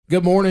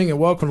Good morning and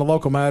welcome to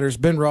Local Matters.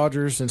 Ben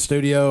Rogers in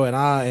studio, and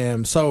I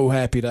am so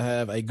happy to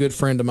have a good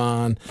friend of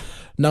mine,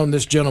 known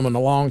this gentleman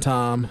a long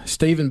time,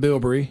 Stephen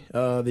Bilbrey,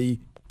 the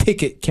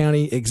Pickett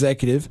County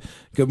Executive.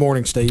 Good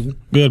morning, Stephen.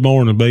 Good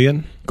morning,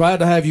 Ben. Glad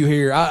to have you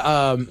here.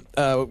 I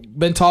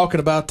been talking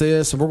about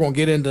this, and we're going to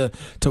get into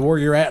where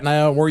you're at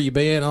now and where you've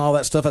been and all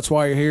that stuff. That's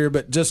why you're here.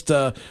 But just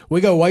we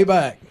go way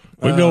back.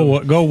 We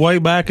go way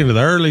back into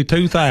the early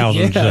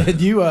 2000s. Yeah, and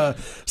you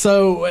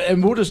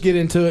and we'll just get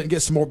into it and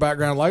get some more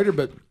background later.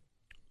 But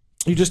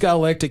you just got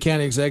elected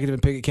county executive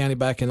in Pickett County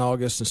back in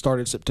August and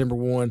started September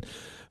 1.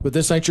 But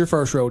this ain't your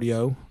first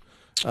rodeo.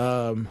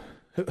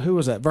 Who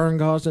was that? Vern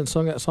Gosden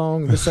sung that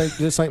song.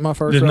 This ain't my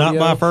first rodeo. Not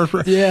my first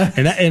rodeo. Yeah.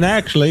 And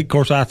actually, of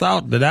course, I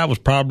thought that I was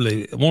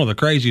probably one of the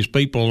craziest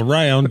people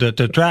around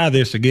to try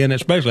this again,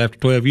 especially after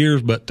 12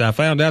 years. But I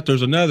found out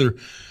there's another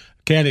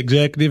county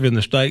executive in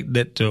the state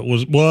that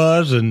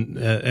was and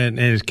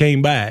has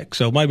came back.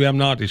 So maybe I'm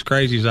not as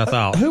crazy as I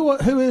thought.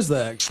 Who is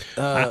that?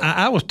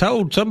 I was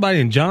told somebody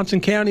in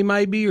Johnson County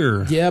maybe,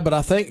 or yeah, but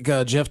I think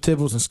Jeff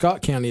Tibbles in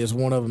Scott County is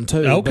one of them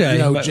too.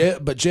 Okay,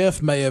 but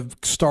Jeff may have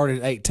started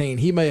at 18.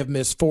 He may have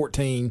missed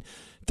 14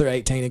 through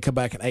 18 and come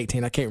back at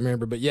 18. I can't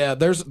remember, but yeah,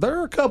 there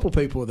are a couple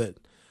people that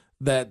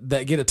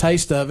get a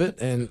taste of it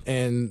and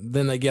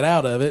then they get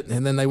out of it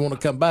and then they want to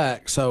come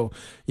back. So,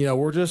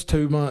 we're just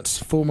 2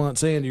 full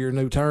months into your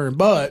new term,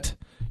 but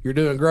you're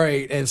doing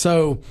great. And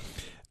so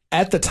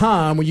at the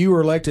time when you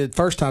were elected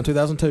first time,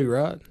 2002,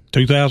 right?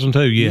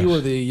 2002, yes. You were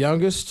the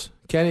youngest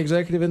county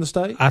executive in the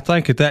state? I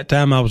think at that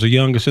time I was the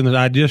youngest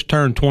I just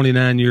turned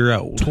 29 years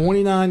old.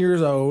 29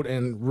 years old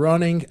and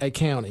running a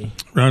county.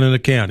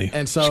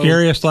 And so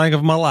scariest thing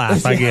of my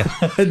life, I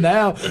guess.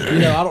 Now,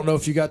 I don't know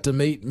if you got to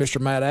meet Mr.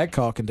 Matt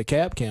Adcock in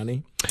DeKalb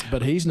County,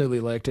 but he's newly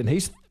elected.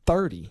 He's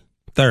 30.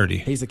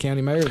 He's the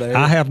county mayor there.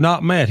 I have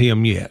not met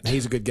him yet.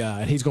 He's a good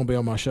guy, and he's going to be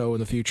on my show in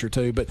the future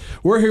too. But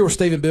we're here with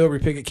Stephen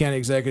Bilbrey, Pickett County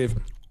Executive.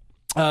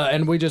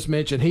 And we just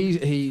mentioned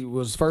he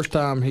was first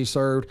time he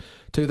served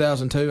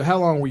 2002. How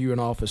long were you in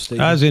office, Steve?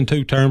 I was in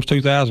 2 terms,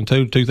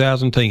 2002 to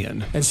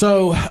 2010. And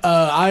so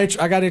I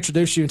got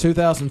introduced to you in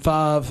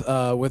 2005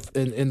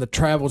 in the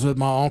travels with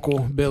my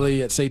uncle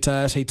Billy at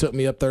CTAS. He took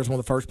me up there. It was one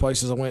of the first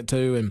places I went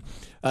to, and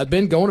I'd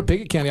been going to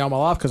Pickett County all my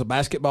life because of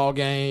basketball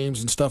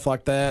games and stuff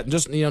like that, and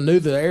just knew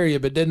the area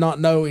but did not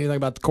know anything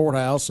about the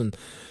courthouse. And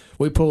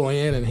we pull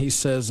in, and he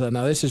says,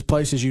 "Now this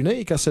place is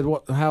unique." I said,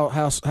 "What?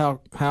 How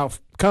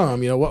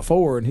come? What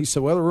for?" And he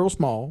said, "Well, they're real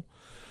small,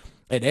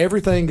 and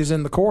everything is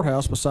in the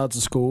courthouse besides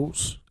the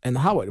schools and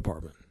the highway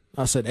department."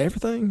 I said,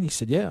 "Everything?" He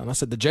said, "Yeah." And I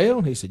said, "The jail?"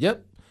 And he said,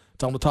 "Yep,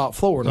 it's on the top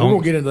floor." And we're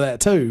gonna get into that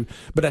too.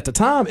 But at the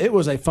time, it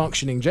was a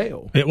functioning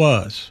jail. It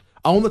was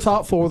on the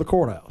top floor of the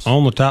courthouse.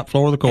 On the top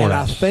floor of the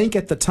courthouse. And I think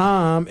at the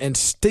time, and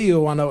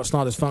still, I know it's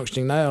not as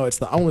functioning now. It's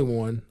the only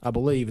one, I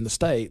believe, in the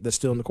state that's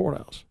still in the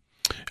courthouse.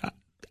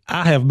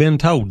 I have been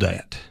told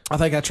that. I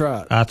think that's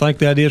right. I think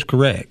that is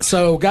correct.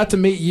 So got to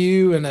meet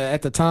you, and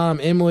at the time,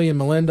 Emily and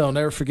Melinda, I'll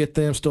never forget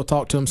them, still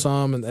talk to them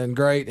some, and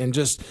great. And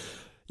just,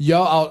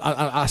 y'all,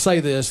 I say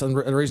this, and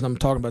the reason I'm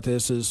talking about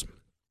this is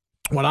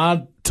when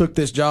I took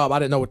this job, I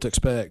didn't know what to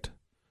expect.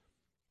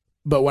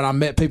 But when I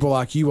met people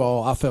like you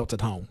all, I felt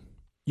at home.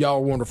 Y'all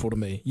were wonderful to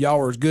me. Y'all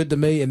were as good to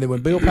me. And then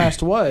when Bill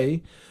passed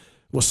away,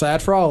 was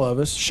sad for all of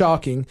us,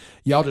 shocking,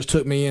 y'all just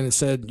took me in and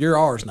said, "You're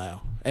ours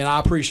now." And I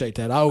appreciate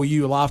that. I owe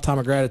you a lifetime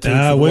of gratitude.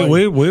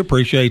 We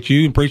appreciate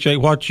you,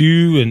 appreciate what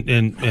you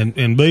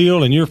and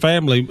Bill and your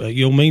family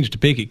means to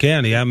Pickett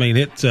County. I mean,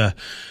 it's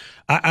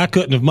I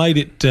couldn't have made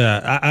it.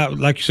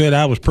 Like you said,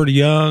 I was pretty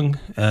young,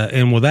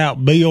 and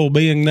without Bill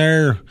being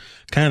there,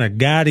 kind of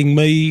guiding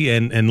me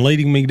and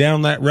leading me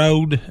down that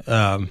road,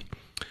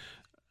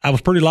 I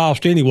was pretty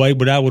lost anyway.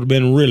 But I would have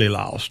been really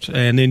lost.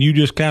 And then you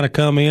just kind of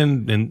come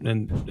in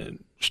and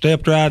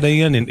stepped right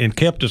in and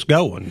kept us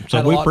going.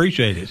 So we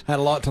appreciate it. Had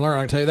a lot to learn,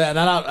 I can tell you that. And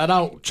I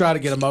don't try to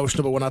get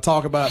emotional, but when I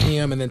talk about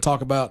him and then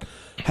talk about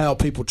how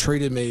people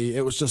treated me,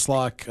 it was just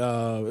like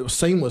it was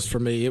seamless for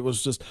me. It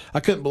was just,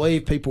 I couldn't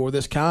believe people were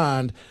this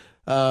kind,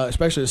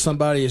 especially as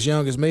somebody as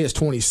young as me is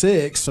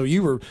 26. So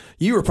you were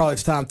probably at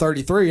the time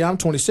 33. I'm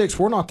 26.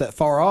 We're not that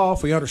far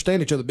off. We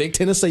understand each other. Big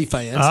Tennessee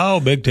fans. Oh,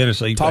 big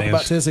Tennessee Talk fans.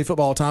 about Tennessee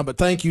football all the time. But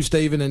thank you,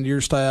 Stephen, and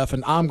your staff.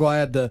 And I'm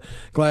glad to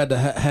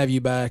have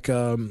you back.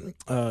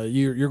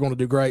 You're going to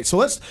do great. So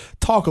let's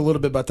talk a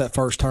little bit about that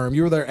first term.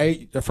 You were there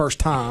the first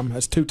time.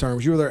 That's 2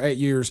 terms. You were there 8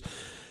 years.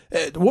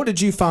 What did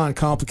you find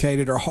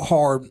complicated or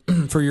hard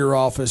for your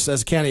office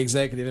as a county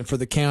executive and for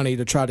the county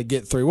to try to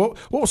get through? What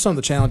were some of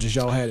the challenges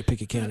y'all had at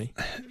Pickett County?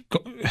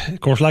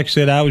 Of course, like you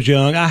said, I was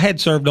young. I had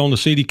served on the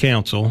city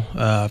council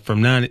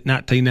from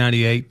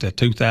 1998 to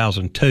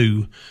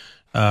 2002,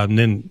 and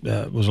then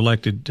was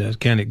elected as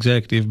county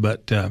executive.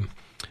 But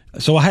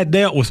so I had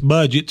dealt with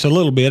budgets a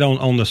little bit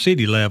on the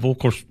city level. Of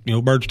course,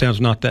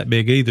 Byrdstown's not that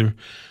big either.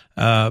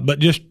 But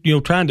just,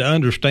 trying to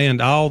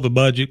understand all the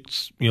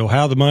budgets,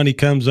 how the money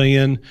comes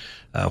in,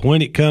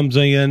 when it comes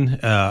in.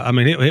 I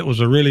mean, it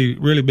was a really,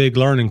 really big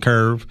learning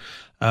curve.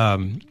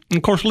 And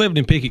of course, living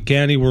in Pickett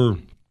County,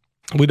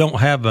 we don't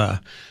have,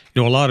 a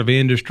lot of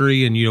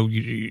industry, and,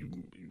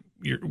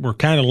 we're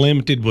kind of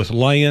limited with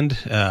land.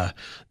 The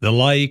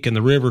lake and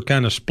the river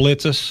kind of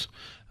splits us.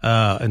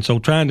 And so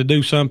trying to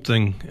do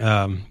something,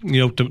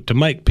 to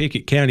make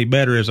Pickett County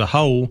better as a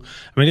whole,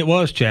 I mean, it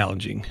was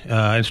challenging.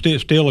 And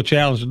still a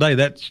challenge today.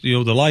 That's, the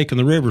lake and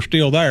the river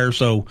still there.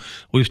 So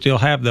we still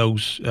have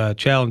those,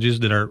 challenges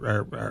that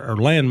our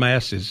land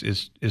mass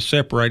is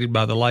separated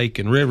by the lake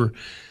and river.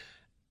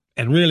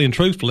 And really and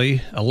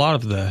truthfully, a lot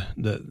of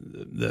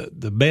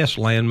the best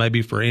land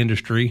maybe for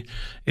industry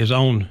is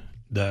on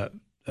the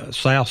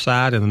south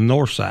side and the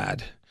north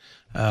side,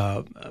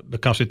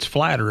 because it's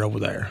flatter over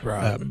there.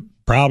 Right.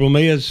 Problem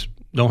is,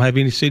 don't have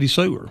any city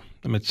sewer.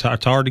 I mean, it's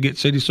hard to get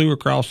city sewer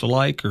across the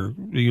lake or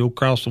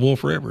across the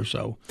Wolf River.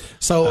 So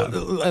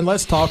and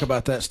let's talk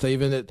about that,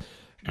 Stephen.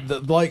 The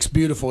lake's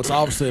beautiful. It's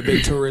obviously a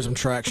big tourism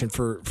attraction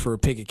for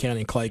Pickett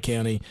County and Clay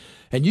County.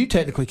 And you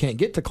technically can't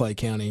get to Clay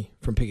County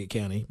from Pickett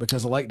County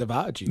because the lake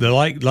divides you. The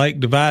lake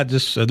divides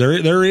us.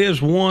 There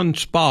is one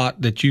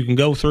spot that you can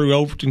go through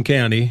Overton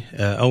County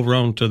over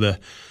onto the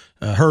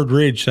Herd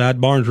Ridge side,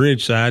 Barnes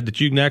Ridge side,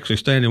 that you can actually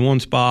stand in one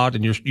spot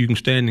and you can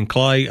stand in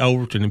Clay,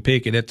 Overton, and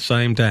Pickett at the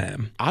same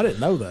time. I didn't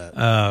know that.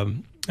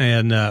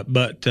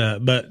 But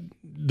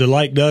the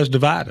lake does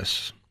divide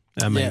us.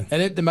 I mean, yeah,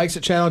 and it makes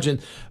it challenging.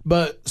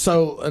 But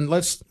so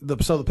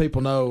the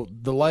people know,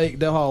 the lake,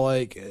 Delhaw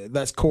Lake,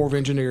 that's Corps of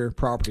Engineer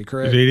property,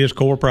 correct? It is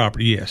Corps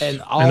property, yes,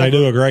 and they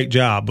do a great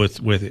job with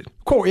it.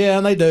 Yeah,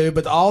 and they do.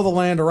 But all the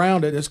land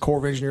around it is Corps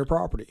of Engineer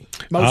property.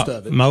 Most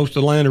of it. Most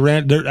of the land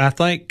around there, I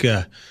think.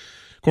 Of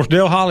course,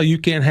 Del Hollow, you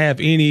can't have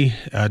any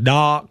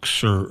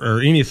docks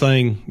or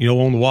anything,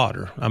 on the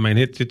water. I mean,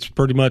 it's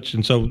pretty much,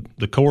 and so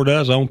the Corps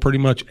does own pretty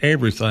much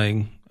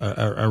everything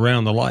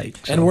around the lake.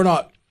 So. And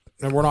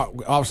we're not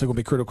obviously going to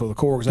be critical of the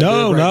Corps because they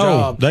do a great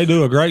job. They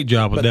do a great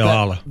job with Del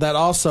Hollow. That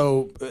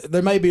also,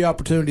 there may be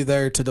opportunity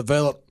there to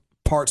develop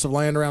parts of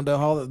land around Del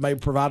Hollow that may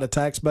provide a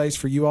tax base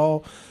for you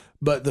all.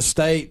 But the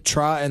state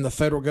and the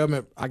federal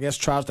government, I guess,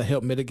 tries to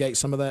help mitigate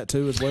some of that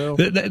too as well.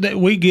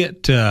 We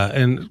get,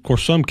 and of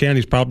course some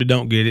counties probably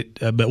don't get it,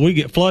 but we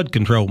get flood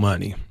control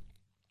money.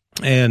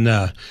 And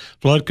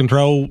flood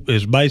control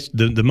is based,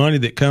 the money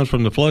that comes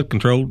from the flood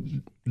control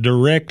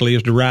directly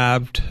is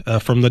derived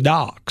from the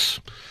docks.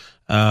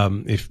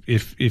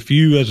 If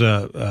you as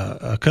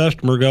a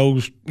customer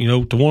goes,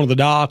 to one of the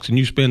docks and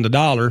you spend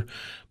 $1,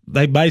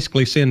 they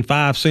basically send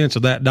 5 cents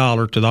of that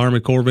dollar to the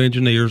Army Corps of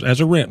Engineers as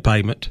a rent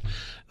payment.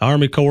 The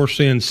Army Corps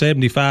sends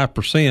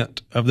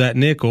 75% of that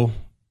nickel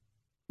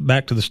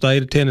back to the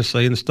state of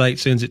Tennessee, and the state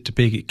sends it to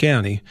Pickett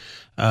County,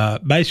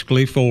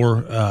 basically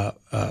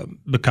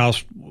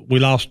because we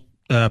lost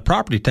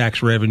property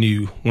tax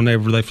revenue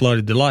whenever they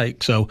flooded the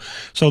lake. So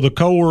the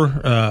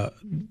Corps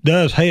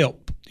does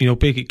help,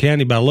 Pickett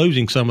County by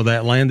losing some of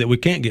that land that we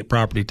can't get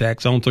property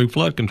tax on through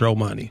flood control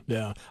money.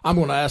 Yeah. I'm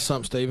going to ask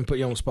something, Stephen, put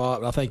you on the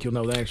spot, but I think you'll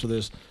know the answer to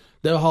this.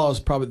 Del Hollow is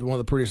probably one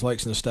of the prettiest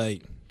lakes in the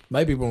state,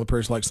 maybe one of the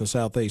prettiest lakes in the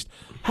southeast.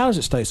 How does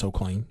it stay so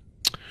clean?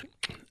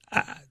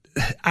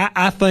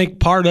 I think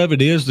part of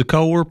it is the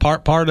Corps.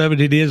 Part of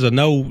it is, I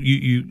know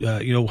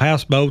you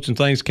houseboats and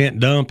things can't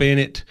dump in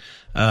it.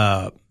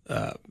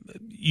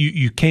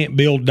 You can't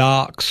build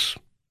docks.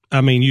 I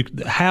mean,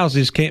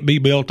 houses can't be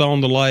built on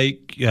the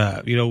lake.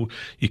 You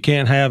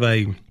can't have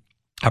a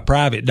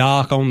private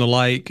dock on the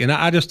lake. And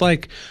I just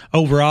think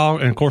overall,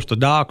 and of course the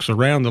docks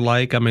around the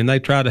lake, I mean, they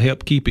try to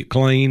help keep it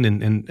clean.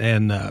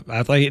 And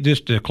I think it's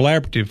just a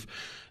collaborative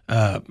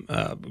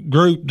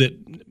group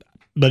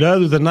but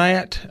other than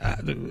that,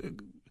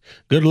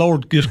 good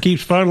Lord just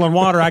keeps funneling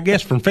water, I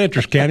guess, from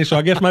Fentress County. So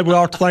I guess maybe we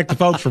ought to thank the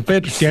folks from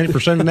Fentress County for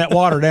sending that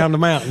water down the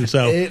mountain.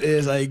 So it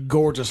is a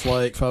gorgeous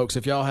lake, folks.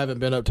 If y'all haven't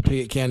been up to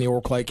Pickett County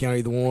or Clay County,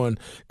 either one,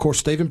 of course,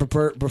 Stephen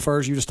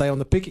prefers you to stay on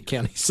the Pickett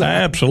County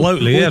side.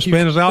 Absolutely, yeah.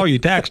 Spend all your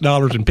tax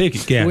dollars in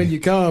Pickett County when you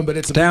come. But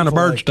it's a town of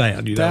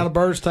Birdstown. Town of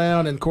Birdstown,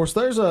 and of course,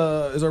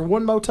 is there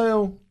one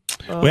motel?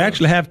 We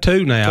actually have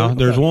two now. Okay.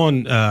 There's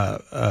one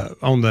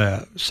on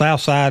the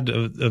south side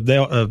of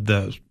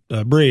the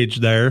bridge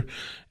there,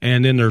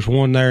 and then there's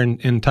one there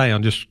in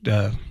town, just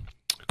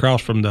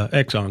across from the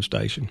Exxon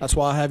station. That's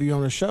why I have you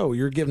on the show.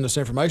 You're giving us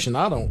information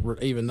I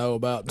don't even know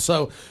about.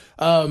 So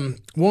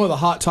one of the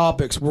hot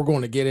topics we're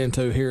going to get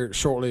into here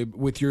shortly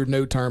with your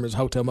new term is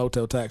hotel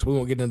motel tax. We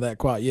won't get into that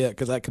quite yet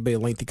because that could be a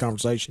lengthy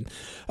conversation.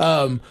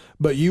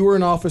 But you were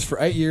in office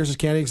for 8 years as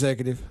county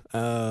executive,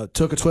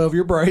 took a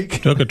 12-year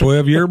break. Took a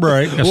 12-year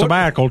break, a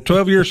sabbatical,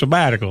 12-year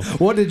sabbatical.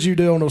 What did you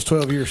do on those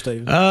 12 years,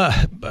 Stephen?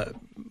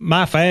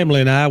 My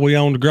family and I, we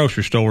owned a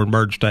grocery store in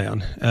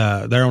Birdstown.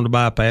 There on the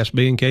bypass,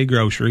 B&K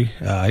Grocery.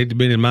 It's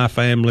been in my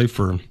family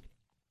for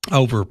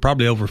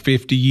probably over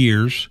 50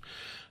 years.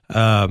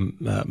 My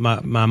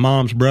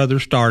mom's brother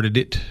started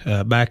it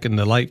back in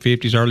the late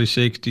 50s, early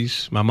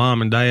 60s. My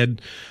mom and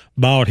dad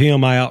bought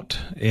him out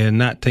in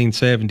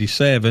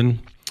 1977.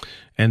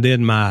 And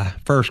then my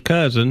first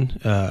cousin,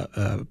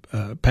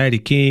 Patty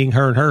King,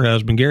 her and her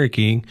husband, Gary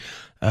King,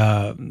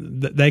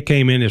 they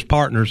came in as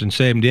partners in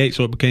 78,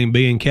 so it became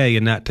B&K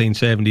in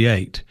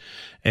 1978.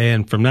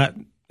 And from that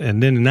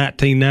and then in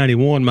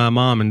 1991, my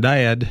mom and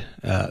dad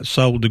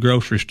sold the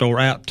grocery store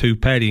out to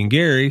Patty and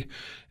Gary.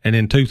 And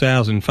in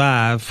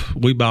 2005,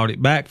 we bought it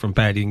back from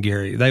Patty and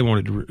Gary. They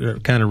wanted to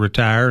kind of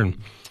retire,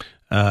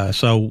 and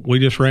so we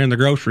just ran the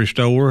grocery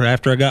store.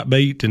 After I got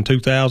beat in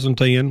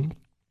 2010,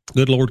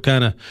 good Lord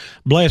kind of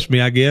blessed me,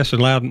 I guess,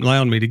 and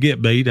allowed me to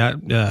get beat. I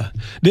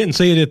didn't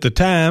see it at the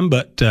time,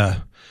 but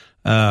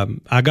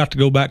I got to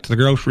go back to the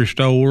grocery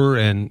store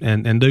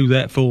and do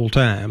that full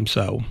time.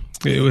 So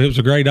it was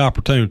a great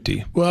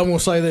opportunity. Well, I'm going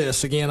to say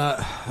this again.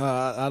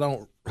 I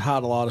don't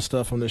hide a lot of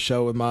stuff on this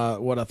show with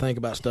what I think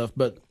about stuff,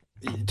 but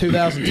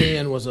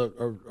 2010 was a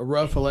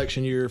rough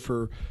election year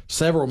for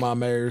several of my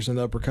mayors in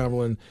the Upper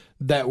Cumberland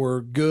that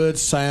were good,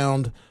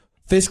 sound,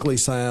 fiscally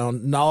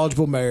sound,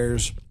 knowledgeable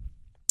mayors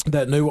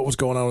that knew what was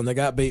going on, and they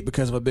got beat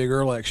because of a bigger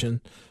election.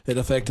 It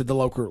affected the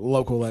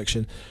local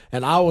election.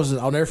 And I'll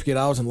never forget,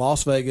 I was in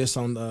Las Vegas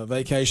on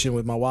vacation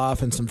with my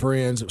wife and some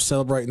friends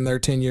celebrating their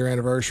 10-year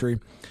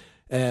anniversary.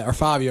 Or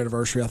 5-year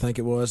anniversary, I think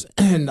it was.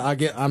 And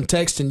I'm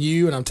texting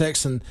you, and I'm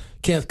texting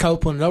Kenneth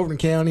Copeland in Overton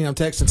County, and I'm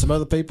texting some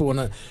other people,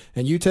 and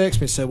you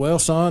text me and said, "Well,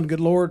 son, good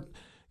Lord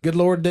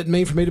didn't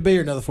mean for me to be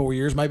here another 4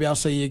 years. Maybe I'll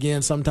see you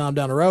again sometime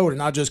down the road."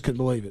 And I just couldn't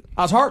believe it.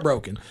 I was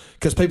heartbroken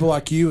because people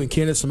like you and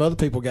Kenneth, some other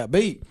people got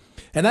beat,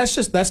 and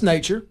that's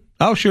nature.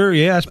 Oh, sure,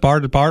 yeah, it's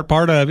part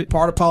of it.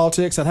 Part of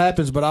politics that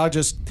happens, but I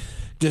just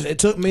it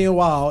took me a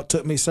while. It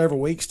took me several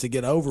weeks to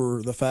get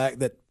over the fact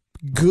that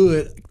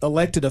good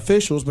elected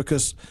officials,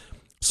 because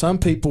some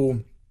of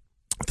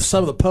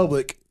the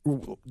public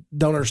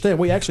don't understand.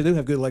 We actually do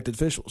have good elected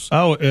officials.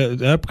 Oh,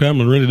 Upper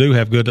Cumberland really do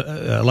have good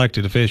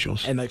elected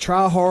officials. And they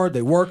try hard,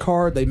 they work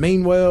hard, they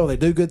mean well, they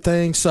do good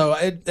things. So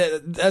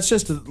that's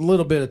just a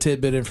little bit of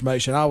tidbit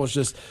information. I was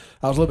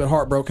a little bit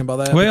heartbroken by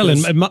that. Well,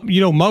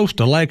 and most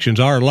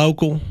elections are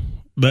local,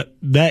 but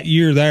that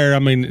year there, I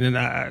mean, and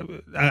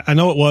I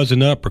know it was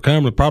in Upper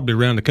Cumberland, probably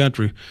around the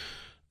country,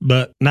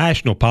 but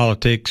national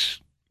politics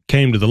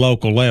came to the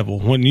local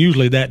level when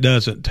usually that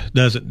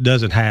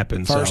doesn't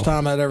happen. First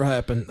time that ever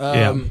happened.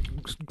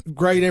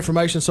 Great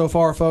information so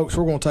far, folks.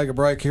 We're going to take a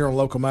break here on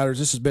Local Matters.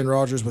 This has Ben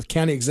Rogers with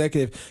County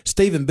Executive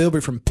Stephen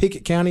Bilbrey from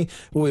Pickett County.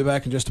 We'll be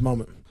back in just a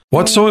moment.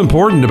 What's so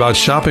important about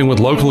shopping with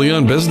locally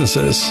owned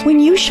businesses?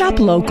 When you shop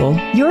local,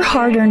 your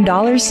hard-earned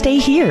dollars stay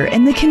here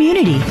in the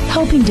community,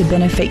 helping to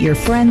benefit your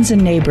friends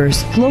and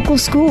neighbors, local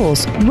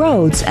schools,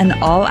 roads, and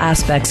all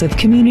aspects of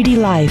community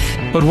life.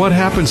 But what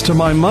happens to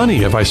my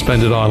money if I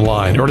spend it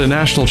online or at a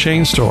national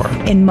chain store?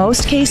 In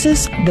most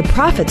cases, the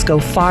profits go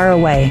far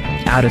away,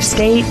 out of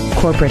state,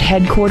 corporate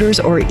headquarters,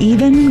 or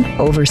even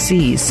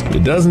overseas.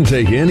 It doesn't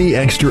take any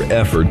extra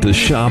effort to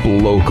shop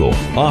local.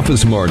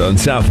 Office Mart on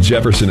South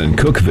Jefferson and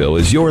Cookeville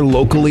is your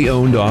locally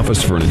owned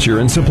office furniture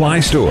and supply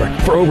store.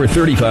 For over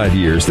 35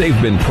 years, they've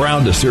been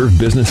proud to serve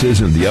businesses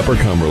in the Upper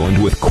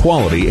Cumberland with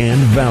quality and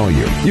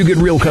value. You get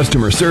real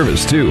customer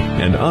service too,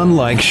 and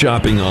unlike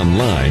shopping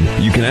online,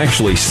 you can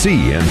actually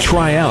see and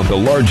try out the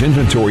large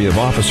inventory of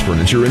office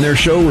furniture in their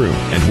showroom.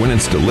 And when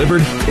it's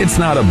delivered, it's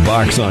not a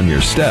box on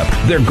your step.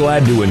 They're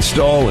glad to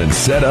install and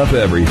set up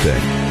everything.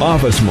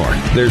 Office Mart.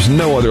 There's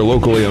no other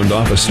locally owned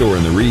office store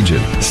in the region.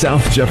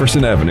 South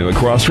Jefferson Avenue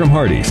across from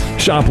Hardee's.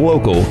 Shop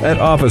local at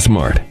Office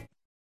Mart.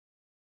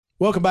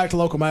 Welcome back to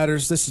Local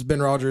Matters. This is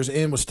Ben Rogers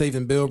in with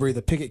Stephen Bilbrey,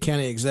 the Pickett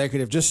County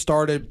Executive. Just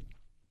started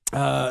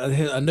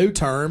a new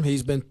term.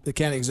 He's been the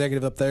county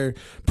executive up there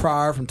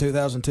prior from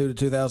 2002 to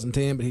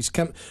 2010, but he's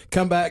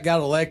come back, got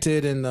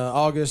elected in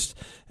August,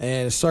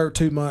 and served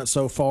 2 months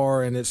so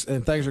far, and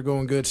things are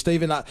going good.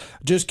 Stephen, I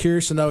just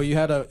curious to know, you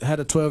had a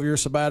 12-year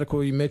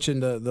sabbatical. You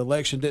mentioned the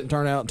election didn't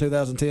turn out in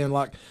 2010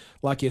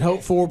 like you'd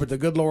hoped for, but the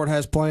good Lord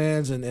has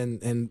plans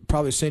and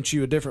probably sent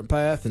you a different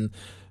path and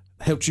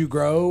helped you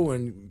grow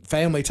and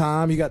family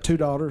time. You got 2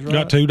 daughters, right?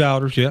 Got 2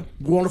 daughters, yeah.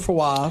 Wonderful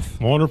wife.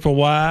 Wonderful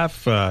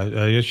wife.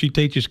 She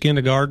teaches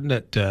kindergarten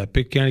at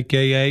Pickett County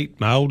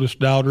K-8. My oldest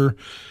daughter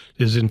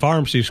is in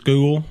pharmacy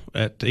school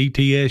at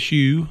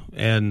ETSU,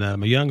 and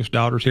my youngest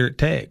daughter's here at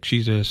Tech.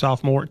 She's a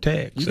sophomore at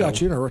Tech. You got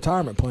you in a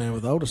retirement plan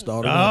with the oldest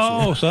daughter.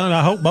 Oh, son,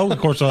 I hope both. Of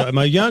course,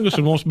 my youngest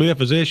one wants to be a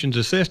physician's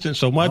assistant,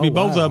 so maybe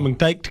both of them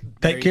can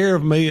take care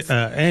of me,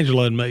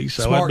 Angela and me.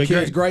 So smart that'd be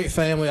kids, great. great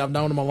family. I've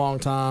known them a long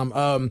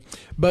time.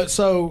 But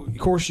so, of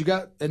course, you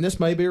got, and this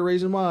may be a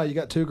reason why, you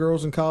got 2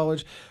 girls in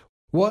college.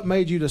 What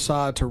made you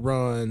decide to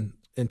run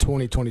in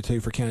 2022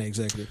 for county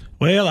executive?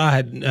 Well,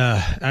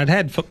 I'd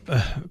had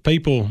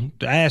people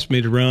to ask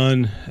me to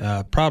run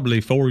probably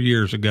 4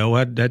 years ago.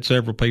 I'd had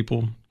several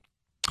people.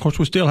 Of course,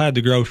 we still had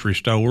the grocery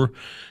store,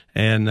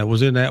 and I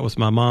was in that with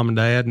my mom and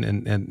dad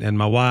and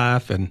my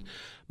wife,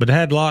 but I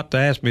had a lot to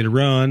ask me to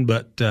run.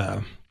 But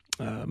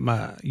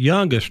my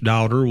youngest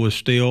daughter was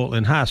still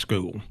in high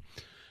school,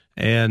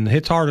 and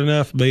it's hard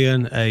enough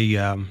being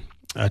a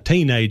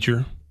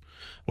teenager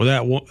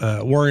without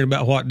worrying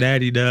about what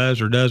daddy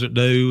does or doesn't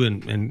do.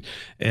 And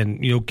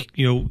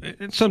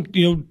some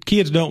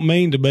kids don't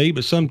mean to be,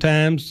 but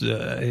sometimes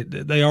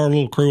they are a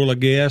little cruel, I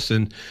guess,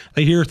 and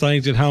they hear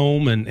things at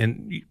home,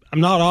 and I'm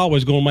not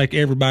always going to make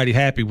everybody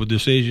happy with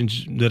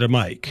decisions that I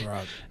make.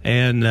 Right.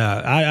 And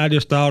I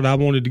just thought I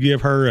wanted to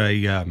give her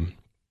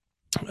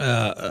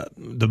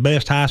the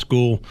best high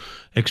school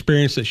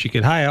experience that she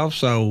could have.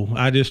 So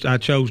I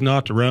chose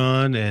not to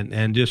run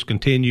and just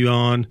continue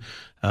on,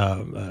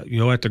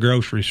 at the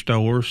grocery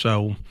store.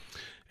 So,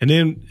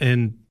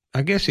 and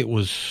I guess it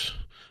was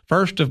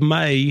 1st of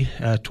May,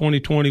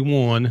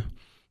 2021.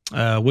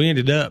 We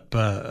ended up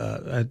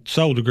I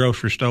sold the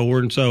grocery store,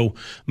 and so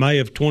May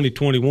of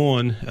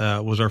 2021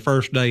 was our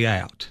first day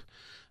out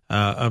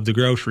of the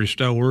grocery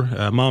store.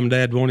 Mom and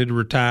Dad wanted to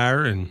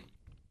retire, and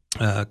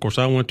of course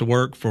I went to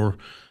work for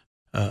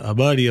a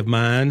buddy of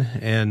mine,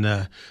 and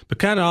but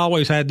kind of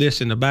always had this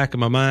in the back of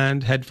my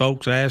mind. Had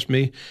folks ask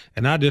me,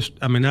 and I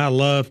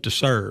love to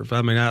serve.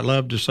 I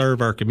love to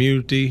serve our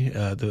community,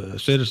 the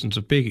citizens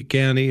of Pickett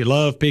County.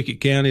 Love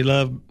Pickett County.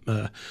 Love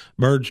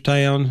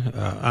Byrdstown.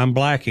 I'm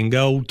black and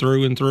gold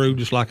through and through,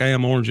 just like I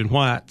am orange and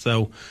white.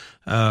 So,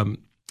 and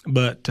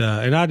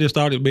I just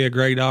thought it'd be a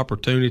great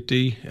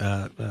opportunity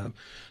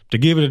to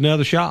give it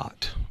another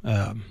shot.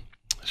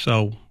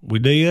 So we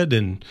did,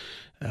 and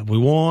we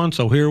won.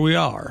 So here we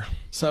are.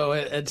 So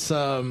it's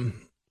again,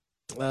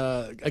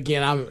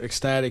 I'm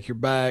ecstatic you're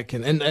back,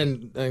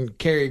 and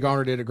Carrie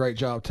Garner did a great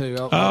job too.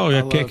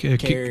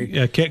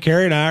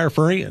 Carrie and I are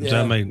friends.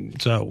 Yeah.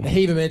 So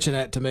he even mentioned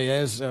that to me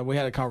as we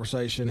had a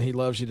conversation. He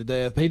loves you to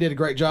death. He did a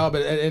great job,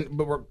 but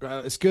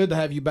it's good to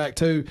have you back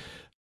too.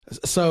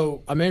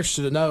 So I'm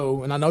interested to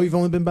know, and I know you've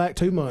only been back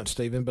 2 months,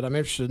 Stephen, but I'm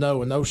interested to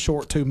know in those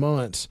short 2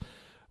 months,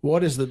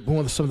 what is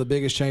some of the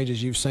biggest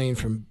changes you've seen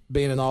from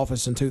being in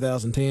office in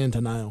 2010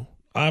 to now?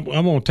 I'm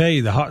going to tell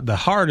you the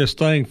hardest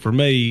thing for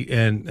me,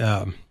 and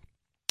of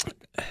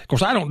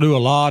course I don't do a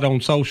lot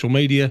on social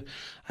media.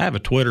 I have a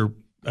Twitter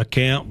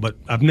account, but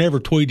I've never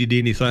tweeted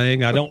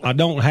anything. I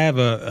don't have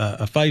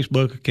a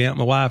Facebook account.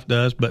 My wife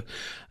does, but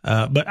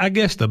I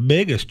guess the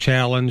biggest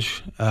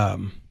challenge,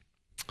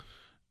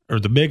 or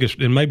the biggest,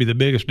 and maybe the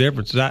biggest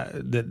difference that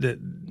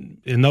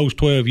in those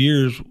 12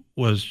 years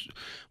was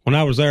when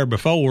I was there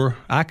before,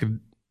 I could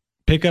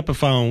pick up a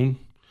phone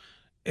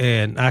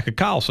and I could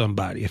call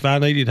somebody if I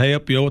needed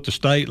help, at the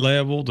state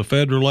level, the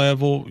federal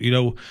level,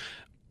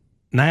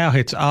 Now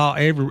it's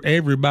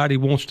everybody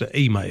wants to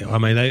email.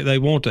 They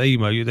want to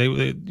email you.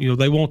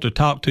 They want to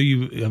talk to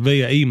you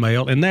via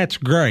email, and that's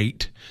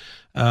great.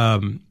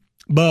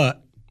 But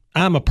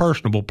I'm a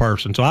personable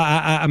person, so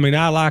I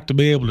like to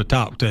be able to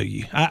talk to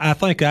you. I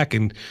think I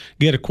can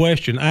get a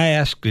question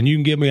asked, and you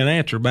can give me an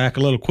answer back a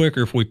little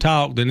quicker if we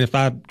talk than if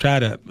I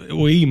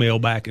we email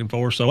back and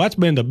forth. So that's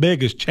been the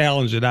biggest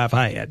challenge that I've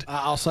had.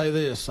 I'll say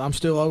this: I'm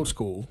still old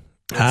school.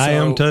 I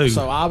am too.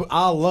 So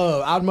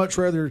I'd much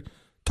rather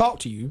talk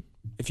to you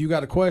if you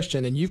got a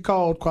question, and you've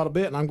called quite a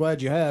bit, and I'm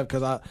glad you have,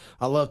 because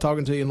I love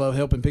talking to you and love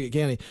helping Pickett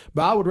County.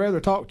 But I would rather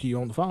talk to you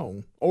on the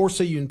phone or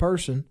see you in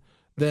person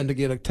than to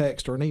get a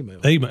text or an email.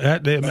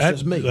 That's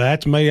just me.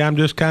 That's me. I'm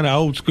just kind of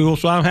old school,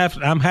 so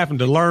I'm having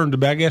to learn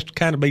to, I guess, to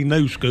kind of be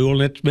new school,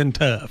 and it's been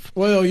tough.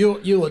 Well,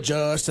 you'll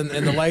adjust, and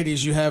the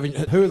ladies you have,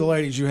 who are the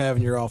ladies you have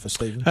in your office,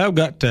 Stephen? I've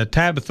got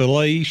Tabitha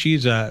Lee.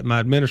 She's my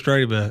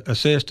administrative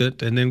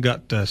assistant, and then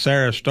got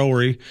Sarah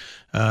Story.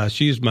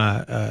 She's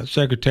my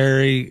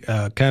secretary,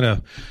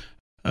 kind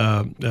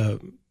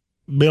of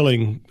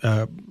billing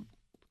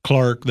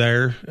clerk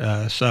there.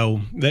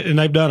 And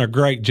they've done a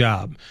great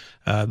job.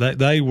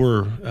 They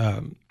were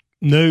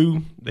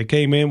new. They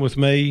came in with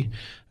me.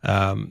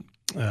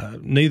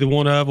 Neither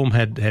one of them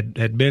had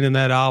been in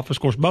that office.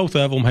 Of course, both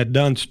of them had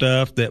done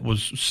stuff that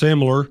was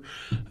similar,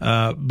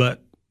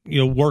 but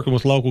working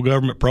with local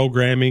government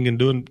programming and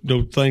doing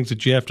things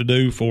that you have to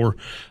do for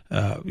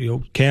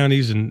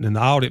counties and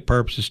the audit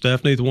purposes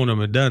stuff. Neither one of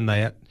them had done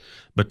that,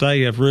 but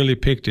they have really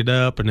picked it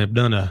up and have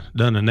done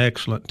an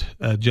excellent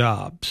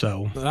job.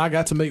 So I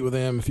got to meet with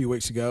them a few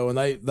weeks ago, and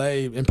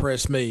they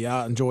impressed me.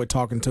 I enjoyed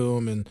talking to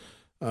them, and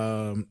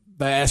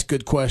they asked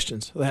good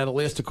questions. They had a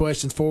list of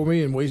questions for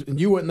me, and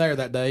you weren't there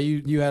that day.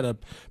 You had a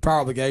prior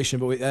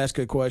obligation, but we asked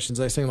good questions.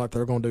 They seemed like they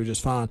were going to do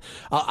just fine.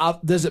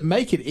 Does it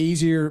make it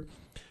easier,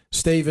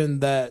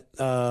 Stephen, that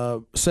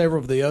several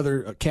of the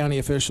other county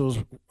officials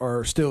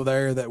are still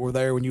there that were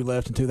there when you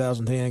left in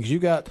 2010? Because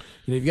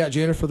you've got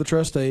Jennifer, the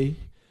trustee,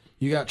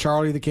 you got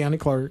Charlie, the county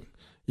clerk,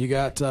 you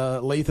got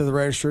Letha, the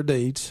Register of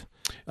Deeds.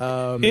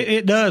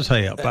 It does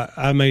help.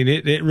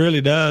 It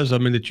really does.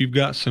 That you've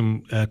got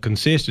some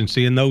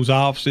consistency in those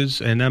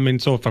offices,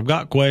 and so if I've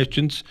got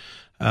questions,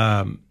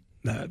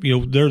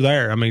 they're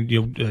there.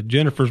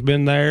 Jennifer's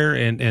been there,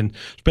 and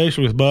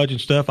especially with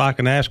budget stuff, I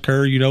can ask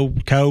her,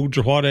 codes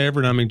or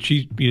whatever. And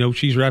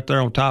she's right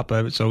there on top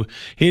of it. So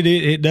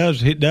it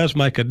does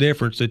make a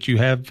difference that you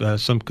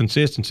have some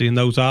consistency in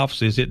those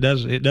offices. It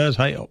does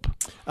help.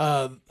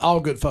 All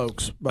good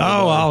folks.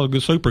 All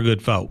good, super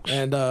good folks.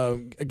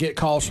 And get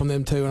calls from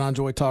them too, and I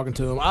enjoy talking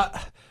to them.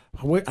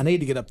 I need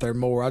to get up there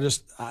more.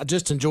 I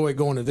just enjoy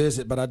going to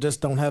visit, but I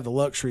just don't have the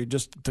luxury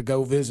just to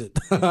go visit.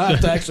 I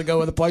have to actually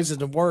go other places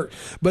and work.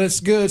 But it's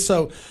good.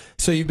 So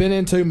you've been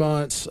in 2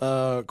 months.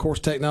 Of course,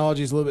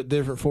 technology is a little bit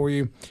different for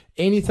you.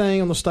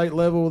 Anything on the state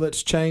level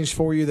that's changed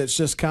for you that's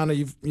just kind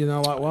of,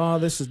 like, wow,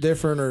 this is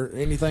different, or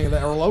anything of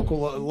that, or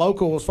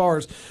local as far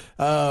as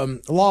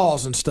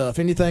laws and stuff?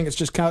 Anything that's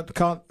just kind of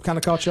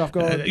caught you off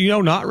guard?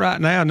 Not right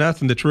now.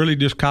 Nothing that's really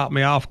just caught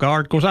me off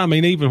guard. Of course, I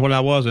mean, even when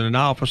I was in an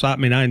office, I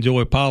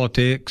enjoy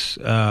politics.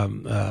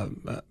 Don't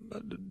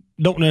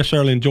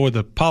necessarily enjoy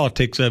the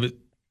politics of it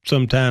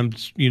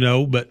sometimes,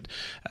 but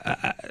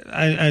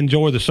I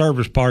enjoy the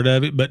service part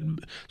of it. But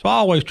so I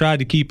always tried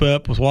to keep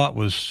up with what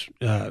was,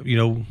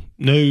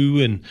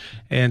 new,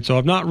 and so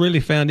I've not really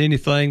found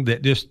anything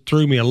that just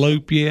threw me a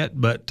loop yet.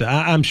 But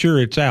I'm sure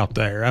it's out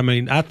there. I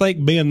mean, I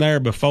think being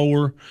there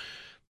before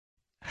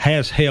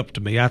has helped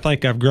me. I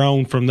think I've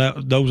grown from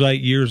those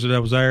 8 years that I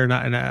was there,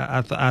 and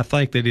I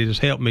think that it has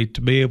helped me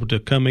to be able to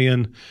come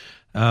in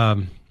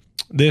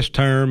this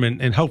term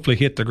and hopefully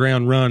hit the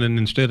ground running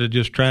instead of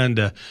just trying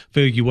to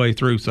feel your way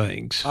through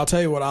things. I'll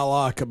tell you what I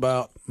like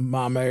about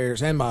my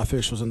mayors and my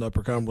officials in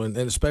Upper Cumberland,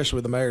 and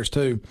especially the mayors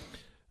too.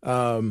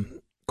 Of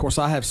course,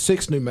 I have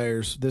 6 new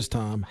mayors this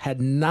time,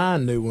 had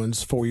 9 new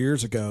ones 4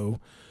 years ago,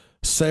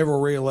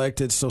 several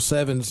reelected, so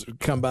 7's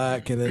come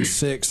back, and then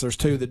 6, there's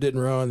 2 that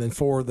didn't run, and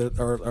 4 that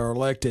are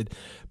elected.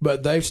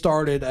 But they've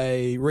started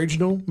a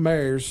regional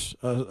mayors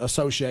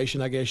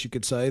association, I guess you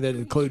could say, that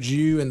includes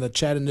you in the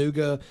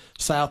Chattanooga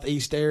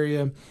southeast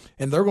area,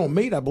 and they're going to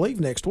meet, I believe,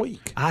 next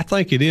week. I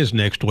think it is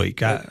next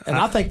week.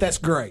 I think that's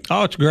great.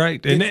 Oh, it's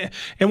great.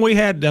 And we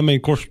had,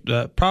 of course,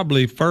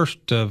 probably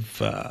 1st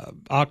of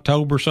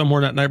October,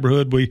 somewhere in that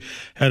neighborhood, we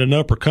had an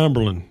Upper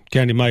Cumberland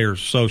County Mayors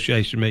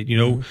Association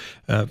meeting,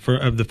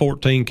 of the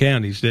 14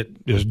 counties. That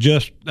is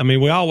just,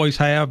 we always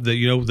have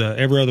the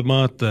every other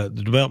month, the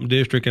Development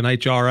District and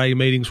HRA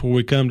meetings where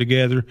we come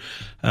together.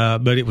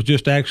 But it was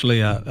just actually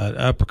a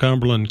Upper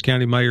Cumberland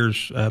County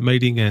Mayors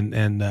meeting,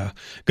 and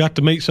got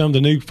to meet some of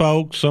the new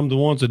folks, some of the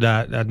ones that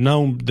I'd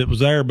known that was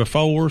there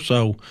before.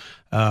 So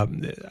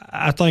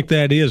I think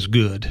that is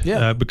good,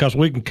 because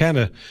we can kind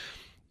of,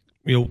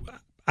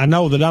 I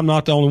know that I'm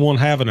not the only one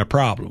having a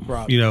problem,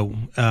 right.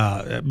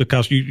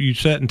 Because you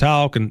sit and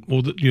talk, and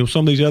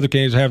some of these other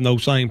counties are having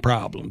those same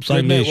problems,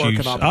 same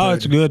issues. Oh,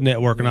 it's a good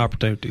networking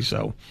opportunity.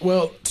 So,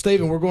 well,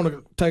 Stephen, we're going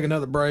to take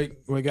another break.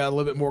 We got a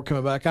little bit more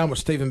coming back. I'm with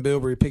Stephen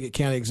Bilbrey, Pickett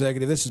County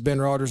Executive. This is Ben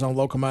Rogers on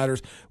Local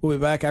Matters. We'll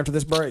be back after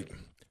this break.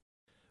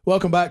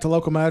 Welcome back to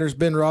Local Matters.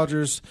 Ben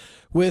Rogers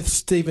with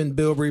Stephen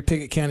Bilbrey,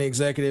 Pickett County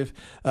Executive.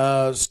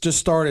 Just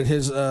started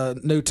his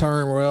new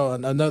term,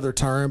 another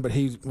term, but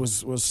he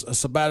was a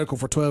sabbatical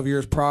for 12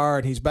 years prior,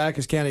 and he's back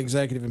as county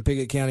executive in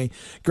Pickett County.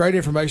 Great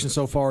information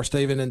so far,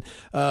 Stephen, and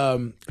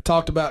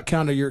talked about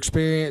kind of your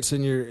experience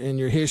and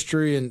your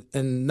history,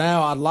 and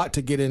now I'd like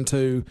to get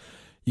into,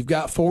 you've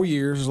got 4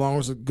 years, as long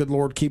as the good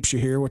Lord keeps you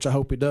here, which I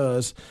hope he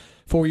does.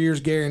 4 years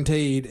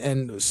guaranteed.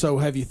 And so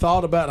have you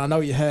thought about, and I know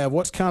you have,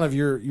 what's kind of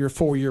your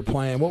 4-year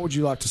plan? What would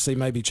you like to see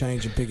maybe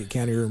change in Pickett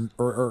County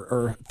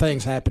or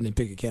things happen in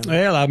Pickett County?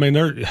 Well,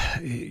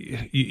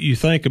 you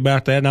think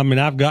about that, and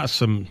I've got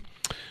some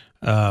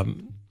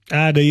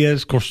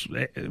ideas. Of course,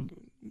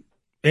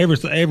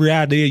 every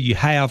idea you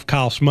have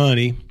costs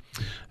money.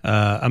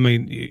 One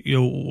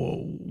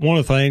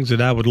of the things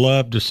that I would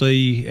love to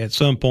see at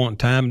some point in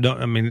time,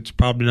 it's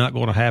probably not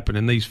going to happen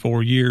in these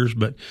 4 years,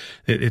 but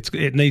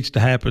it needs to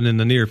happen in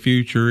the near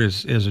future,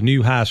 is a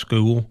new high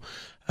school.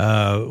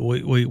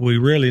 We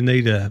really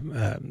need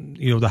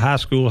the high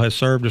school has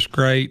served us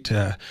great.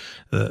 The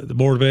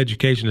Board of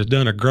Education has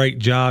done a great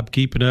job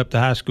keeping up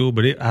the high school,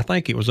 but I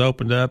think it was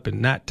opened up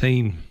in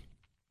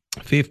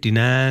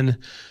 1959,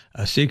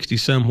 60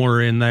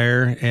 somewhere in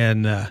there,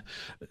 and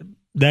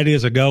that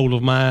is a goal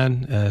of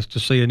mine, to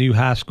see a new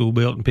high school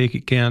built in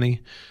Pickett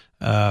County.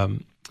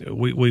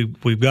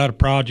 We've got a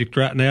project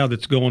right now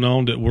that's going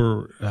on that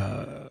we're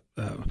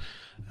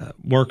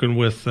working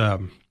with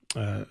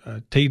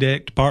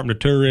TDEC, Department of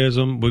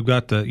Tourism. We've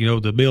got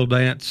the Bill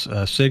Dance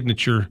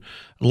signature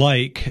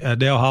lake.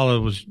 Dale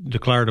Hollow was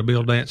declared a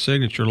Bill Dance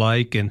signature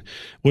lake, and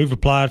we've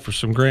applied for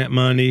some grant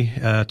money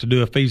to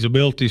do a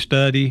feasibility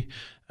study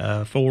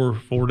for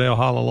Dale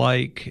Hollow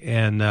Lake,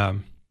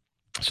 and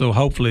so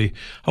hopefully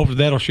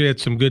that'll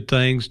shed some good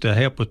things to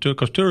help with,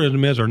 because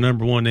tourism is our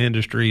number one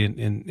industry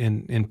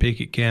in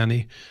Pickett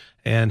County,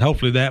 and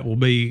hopefully that will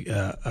be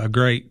a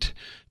great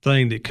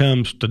thing that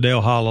comes to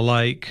Dale Hollow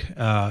Lake,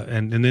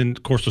 and then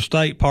of course the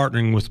state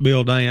partnering with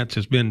Bill Dance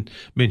has been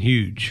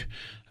huge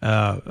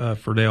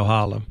for Dale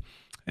Hollow,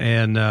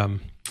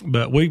 and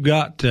but we've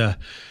got.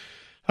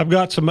 I've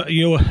got some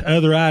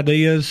other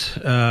ideas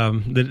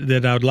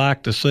that I'd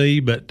like to see,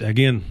 but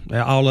again,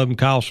 all of them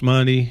cost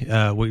money.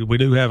 We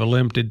do have a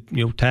limited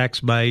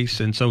tax base,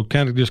 and so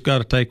kind of just got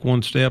to take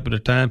one step at a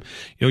time.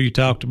 You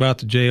talked about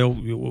the jail.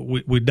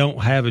 We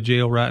don't have a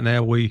jail right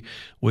now. We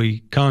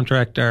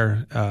contract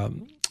our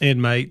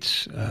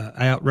inmates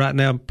out right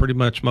now. Pretty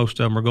much most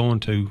of them are going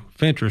to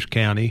Fentress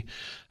County.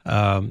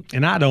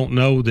 And I don't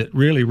know that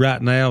really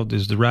right now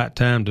is the right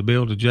time to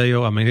build a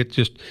jail. I mean, it's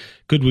just,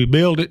 could we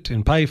build it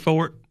and pay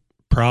for it?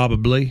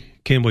 Probably.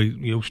 Can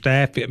we,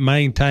 staff it,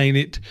 maintain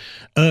it,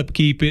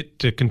 upkeep it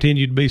to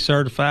continue to be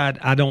certified?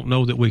 I don't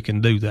know that we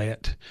can do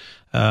that.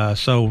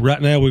 So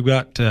right now we've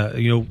got,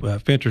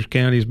 Fentress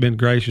County has been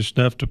gracious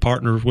enough to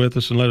partner with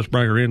us and let us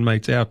bring our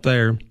inmates out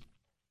there.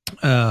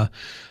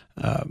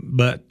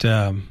 But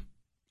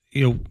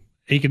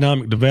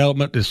economic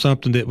development is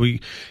something that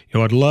we,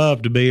 I'd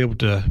love to be able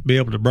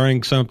to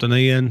bring something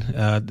in.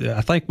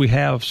 I think we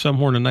have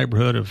somewhere in the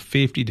neighborhood of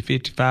 50 to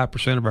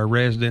 55% of our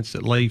residents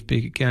that leave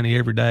Pickett County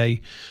every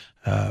day,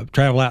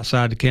 travel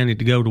outside the county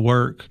to go to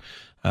work.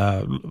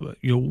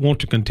 Want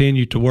to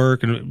continue to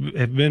work and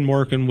have been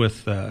working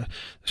with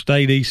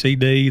state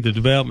ECD, the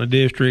development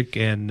district,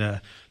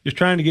 and just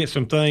trying to get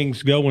some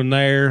things going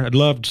there. I'd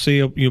love to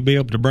see be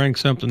able to bring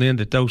something in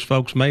that those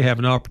folks may have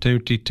an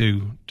opportunity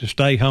to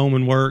stay home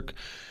and work.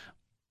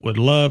 Would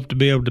love to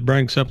be able to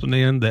bring something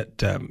in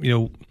that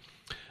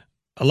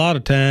a lot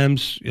of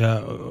times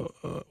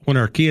when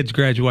our kids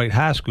graduate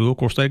high school, of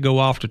course they go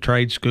off to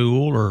trade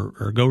school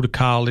or go to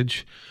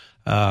college.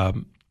 A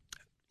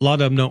lot of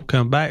them don't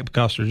come back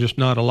because there's just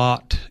not a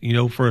lot,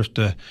 for us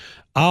to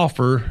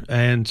offer.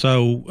 And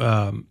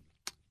so,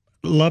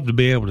 love to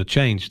be able to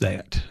change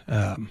that.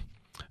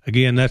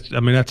 Again,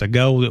 that's a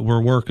goal that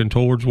we're working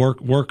towards,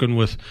 working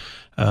with,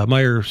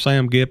 Mayor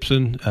Sam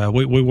Gibson.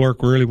 We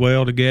work really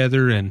well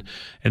together and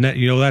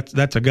that,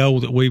 that's a goal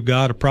that we've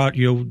got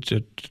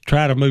to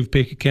try to move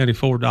Pickett County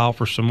forward to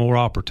offer some more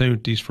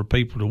opportunities for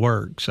people to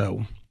work.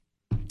 So,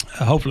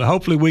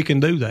 hopefully we can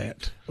do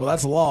that. Well,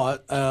 that's a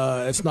lot.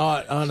 It's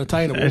not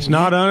unattainable. It's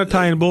not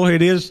unattainable.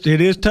 It is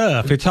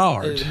tough. It's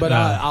hard. But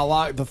I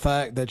like the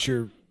fact that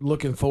you're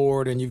looking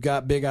forward and you've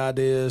got big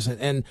ideas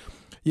and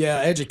yeah,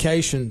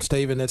 education,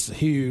 Stephen, it's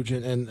huge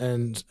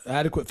and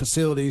adequate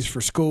facilities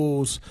for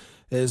schools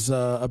is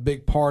a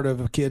big part of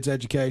a kid's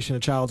education, a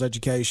child's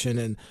education,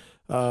 and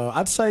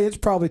I'd say it's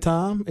probably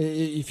time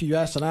if you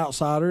ask an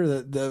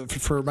outsider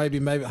for maybe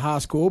high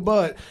school.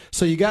 But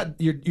so you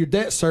got your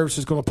debt service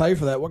is going to pay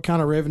for that. What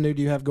kind of revenue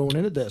do you have going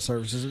into debt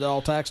service? Is it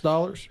all tax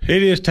dollars?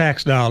 It is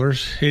tax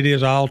dollars. It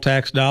is all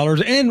tax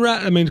dollars. And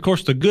of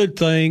course, the good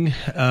thing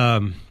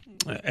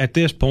at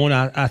this point,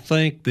 I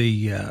think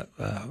the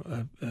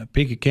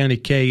Pickett County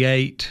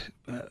K-8.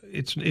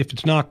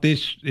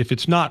 If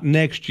it's not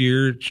next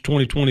year, it's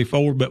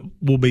 2024, but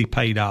will be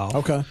paid off.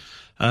 Okay.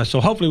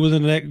 So hopefully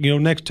within the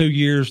next 2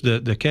 years,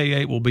 the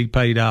K-8 will be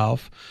paid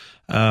off.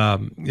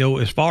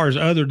 As far as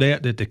other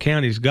debt that the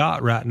county's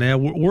got right now,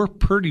 we're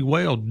pretty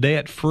well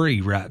debt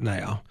free right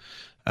now.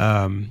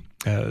 A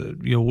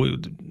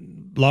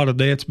lot of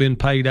debt's been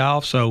paid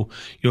off. So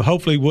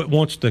hopefully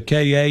once the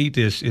K-8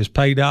 is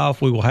paid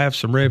off, we will have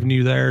some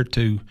revenue there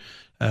to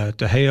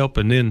help,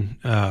 and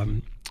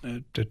then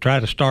to try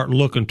to start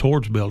looking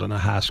towards building a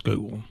high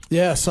school.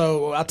 Yeah,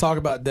 so I talk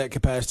about debt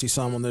capacity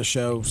some on this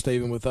show,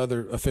 Stephen, with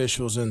other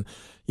officials, and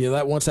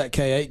that once that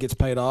K-8 gets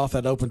paid off,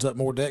 that opens up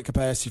more debt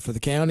capacity for the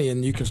county,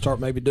 and you can start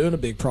maybe doing a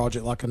big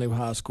project like a new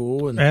high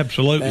school. And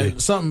absolutely.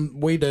 And something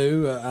we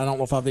do, I don't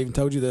know if I've even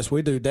told you this,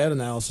 we do debt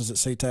analysis at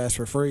CTAS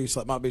for free, so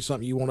that might be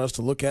something you want us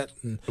to look at.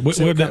 And we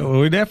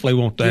definitely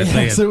want that.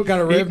 Yeah, see what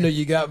kind of revenue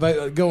you got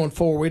going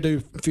forward. We do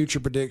future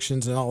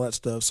predictions and all that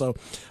stuff. So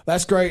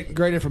that's great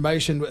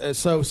information.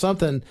 So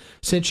something,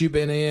 since you've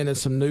been in and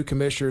some new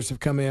commissioners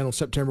have come in on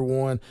September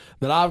 1,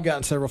 that I've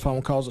gotten several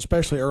phone calls,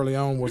 especially early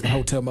on, was the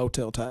hotel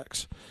motel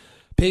tax.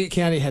 Pickett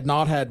County had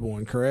not had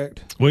one,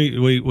 correct?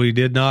 We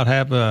did not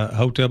have a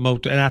hotel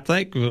motel, and I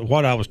think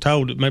what I was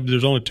told that maybe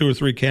there's only 2 or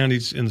 3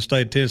 counties in the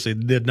state of Tennessee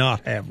that did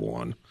not have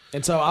one.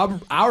 And so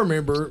I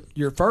remember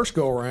your first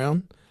go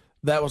around,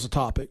 that was a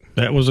topic.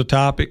 That was a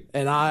topic,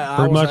 and I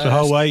pretty was much the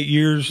whole 8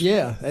 years.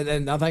 Yeah,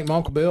 and I think my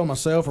Uncle Bill and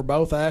myself were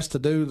both asked to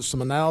do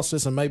some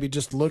analysis and maybe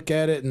just look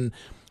at it and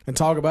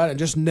talk about it, and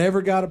just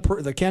never got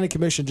the county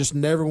commission just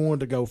never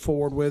wanted to go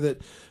forward with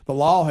it. The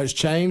law has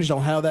changed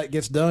on how that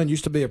gets done. It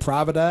used to be a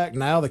private act.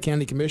 Now the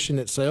county commission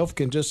itself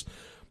can just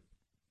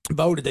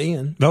vote it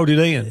in. And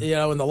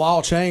the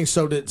law changed.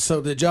 So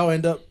did y'all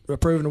end up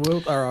approving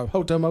a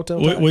hotel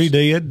motel tax? We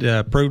did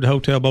approve the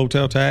hotel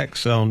motel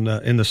tax on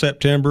in the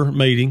September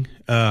meeting.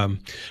 Of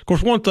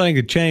course, one thing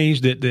that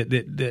changed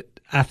that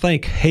I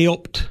think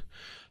helped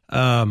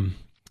kind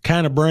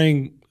of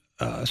bring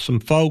some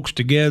folks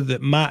together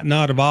that might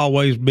not have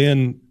always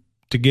been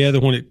together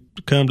when it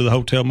come to the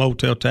hotel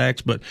motel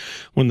tax, but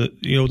when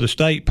the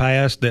state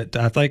passed that,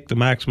 I think the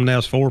maximum now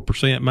is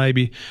 4%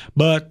 maybe,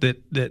 but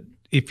that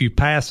if you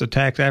pass the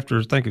tax after,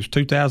 I think it was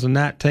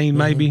 2019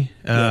 maybe,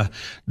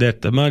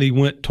 that the money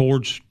went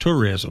towards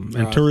tourism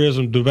and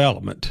tourism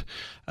development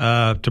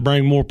to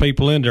bring more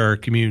people into our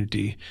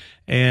community.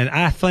 And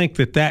I think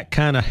that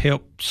kind of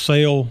helped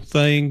sell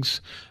things.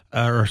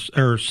 Or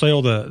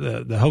sell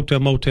the hotel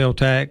motel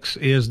tax,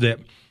 is that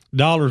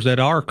dollars that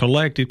are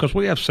collected, because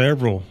we have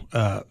several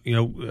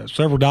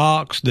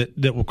docks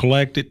that will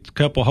collect it, a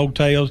couple of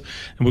hotels,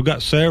 and we've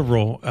got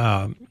several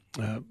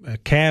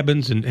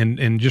cabins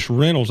and just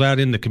rentals out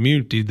in the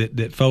community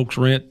that folks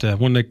rent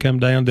when they come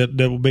down that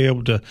will be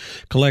able to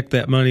collect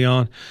that money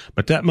on.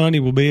 But that money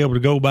will be able to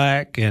go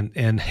back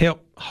and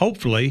help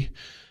hopefully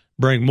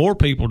bring more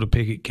people to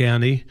Pickett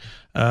County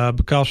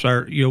because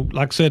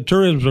like I said,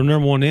 tourism is our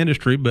number one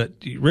industry, but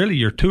really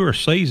your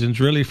tourist season's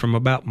really from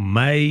about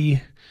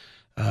May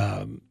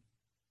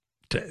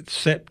to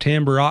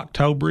September,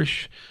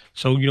 October-ish.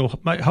 So,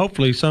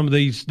 hopefully some of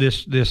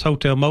this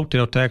hotel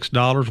motel tax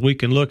dollars, we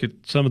can look at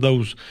some of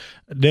those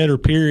debtor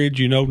periods,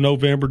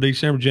 November,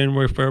 December,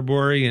 January,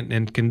 February,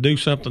 and can do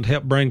something to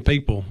help bring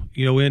people,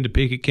 into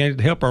Pickett County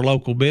to help our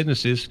local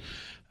businesses.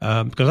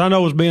 Because I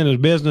know as being a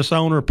business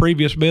owner, a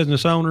previous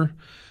business owner,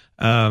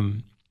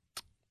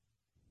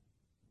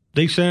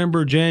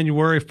 December,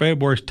 January,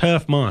 February is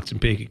tough months in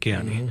Pickett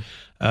County. Mm-hmm.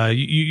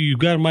 You've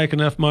got to make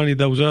enough money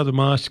those other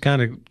months to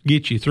kind of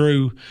get you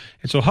through.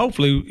 And so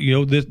hopefully,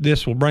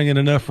 this will bring in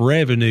enough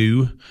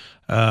revenue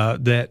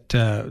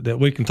that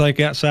we can think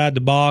outside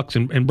the box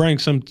and bring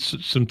some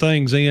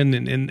things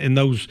in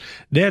those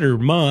debtor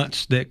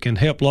months that can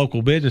help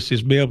local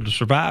businesses be able to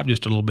survive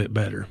just a little bit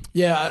better.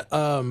 Yeah,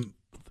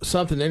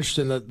 something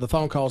interesting, that the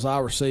phone calls I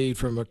received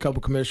from a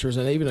couple commissioners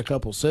and even a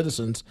couple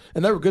citizens,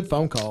 and they were good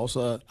phone calls.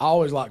 I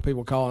always like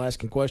people calling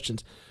asking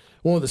questions.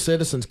 One of the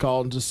citizens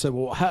called and just said,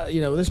 well, how,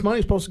 this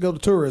money's supposed to go to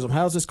tourism.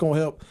 How's this going to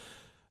help,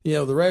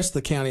 the rest of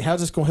the county? How's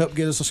this going to help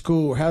get us a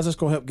school? Or how's this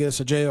going to help get us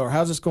a jail? Or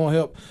how's this going to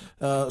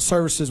help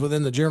services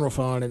within the general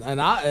fund?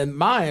 And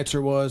my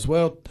answer was,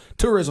 well,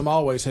 tourism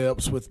always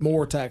helps with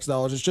more tax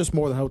dollars. It's just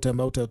more than hotel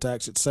motel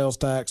tax. It's sales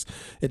tax.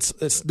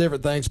 It's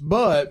different things.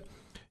 But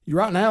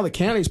right now the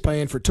county's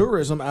paying for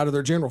tourism out of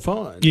their general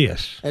fund.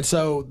 Yes. And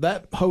so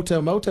that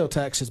hotel motel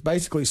tax is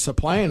basically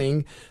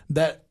supplanting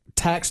that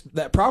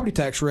property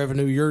tax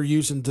revenue you're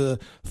using to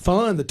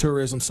fund the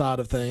tourism side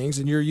of things,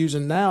 and you're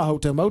using now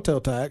hotel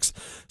motel tax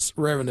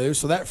revenue,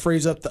 so that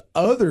frees up the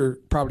other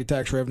property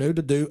tax revenue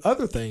to do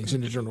other things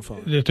in the general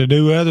fund. To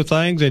do other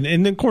things, and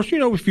then of course,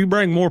 if you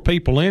bring more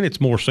people in, it's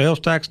more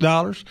sales tax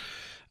dollars.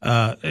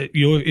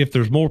 If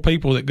there's more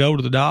people that go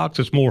to the docks,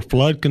 it's more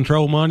flood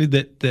control money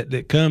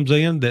that comes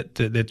in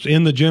that's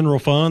in the general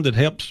fund that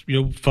helps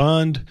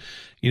fund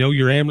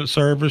your ambulance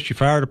service, your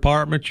fire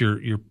department, your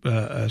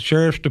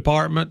sheriff's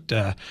department.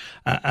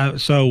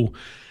 So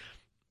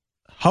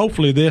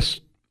hopefully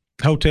this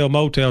hotel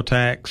motel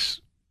tax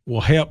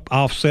will help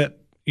offset,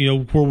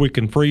 where we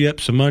can free up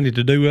some money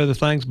to do other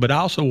things, but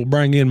also will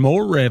bring in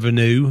more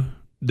revenue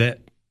that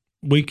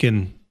we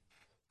can,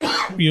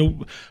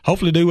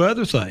 hopefully do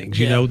other things,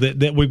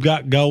 that we've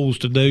got goals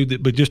to do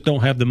that we just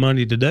don't have the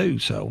money to do.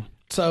 So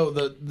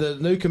the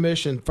new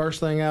commission, first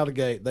thing out of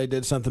the gate, they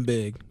did something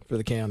big for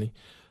the county.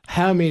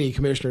 How many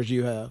commissioners do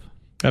you have?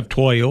 I have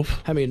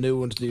 12. How many new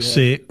ones do you have?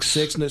 6.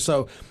 6.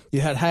 So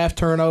you had half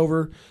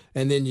turnover,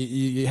 and then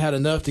you had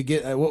enough to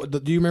get.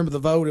 Do you remember the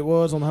vote it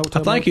was on the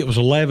hotel? I think it was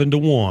 11-1.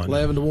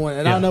 11-1,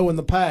 and yeah. I know in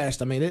the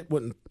past, it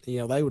wouldn't.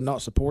 They would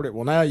not support it.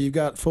 Well, now you've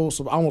got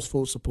almost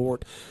full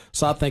support.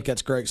 So I think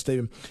that's great,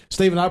 Stephen.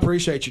 Stephen, I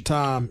appreciate your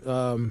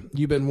time.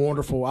 You've been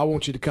wonderful. I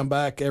want you to come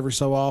back every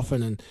so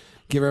often and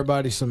give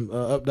everybody some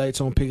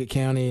updates on Pickett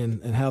County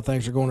and how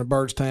things are going in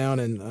Byrdstown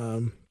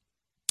and.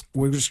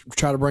 We just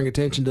try to bring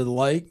attention to the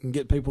lake and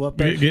get people up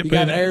there. You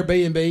got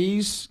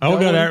Airbnbs. Oh,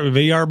 we got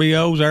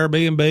VRBOs,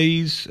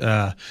 Airbnbs.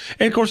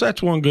 And, of course,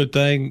 that's one good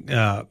thing.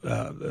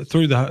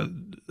 Through the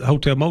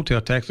hotel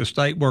motel tax, the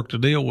state worked a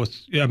deal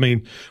with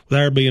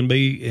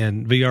Airbnb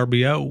and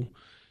VRBO.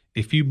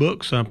 If you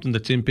book something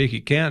that's in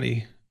Pickett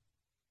County,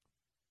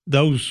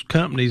 those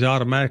companies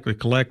automatically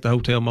collect the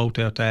hotel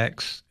motel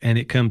tax, and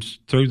it comes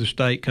through the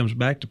state, comes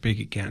back to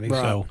Pickett County.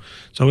 Right.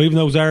 So even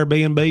those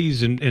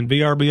Airbnbs and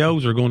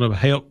VRBOs are going to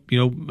help,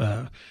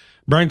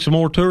 bring some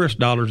more tourist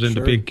dollars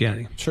into Pickett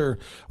County. Sure.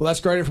 Well,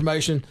 that's great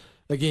information.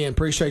 Again,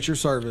 appreciate your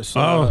service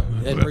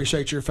and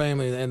appreciate your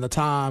family and the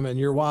time, and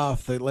your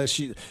wife that lets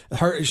she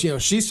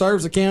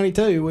serves the county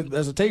too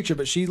as a teacher,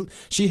 but she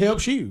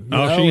helps you.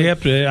 She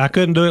helped. I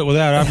couldn't do it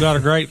without her. I've got a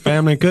great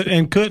family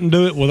and couldn't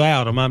do it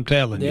without them. I'm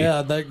telling you.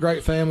 Yeah, that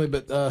great family.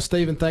 But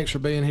Stephen, thanks for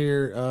being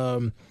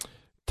here.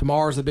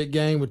 Tomorrow's the big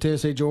game with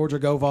Tennessee, Georgia.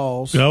 Go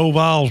Vols. Go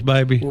Vols,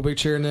 baby. We'll be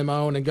cheering them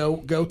on. And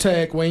go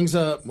Tech, wings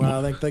up. Well,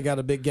 I think they got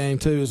a big game,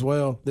 too, as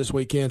well this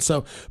weekend.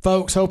 So,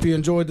 folks, hope you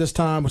enjoyed this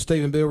time with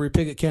Stephen Bilbrey,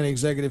 Pickett County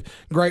Executive.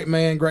 Great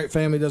man, great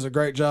family, does a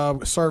great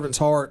job. Servant's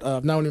heart.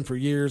 I've known him for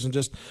years and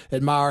just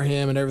admire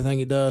him and everything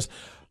he does.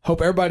 Hope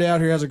everybody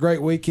out here has a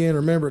great weekend.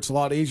 Remember, it's a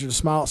lot easier to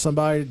smile at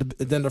somebody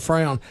than to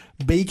frown.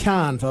 Be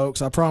kind,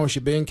 folks. I promise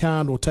you, being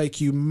kind will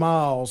take you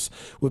miles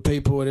with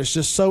people, and it's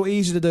just so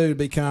easy to do to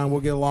be kind.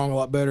 We'll get along a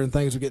lot better, and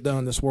things will get done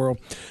in this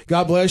world.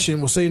 God bless you,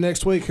 and we'll see you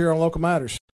next week here on Local Matters.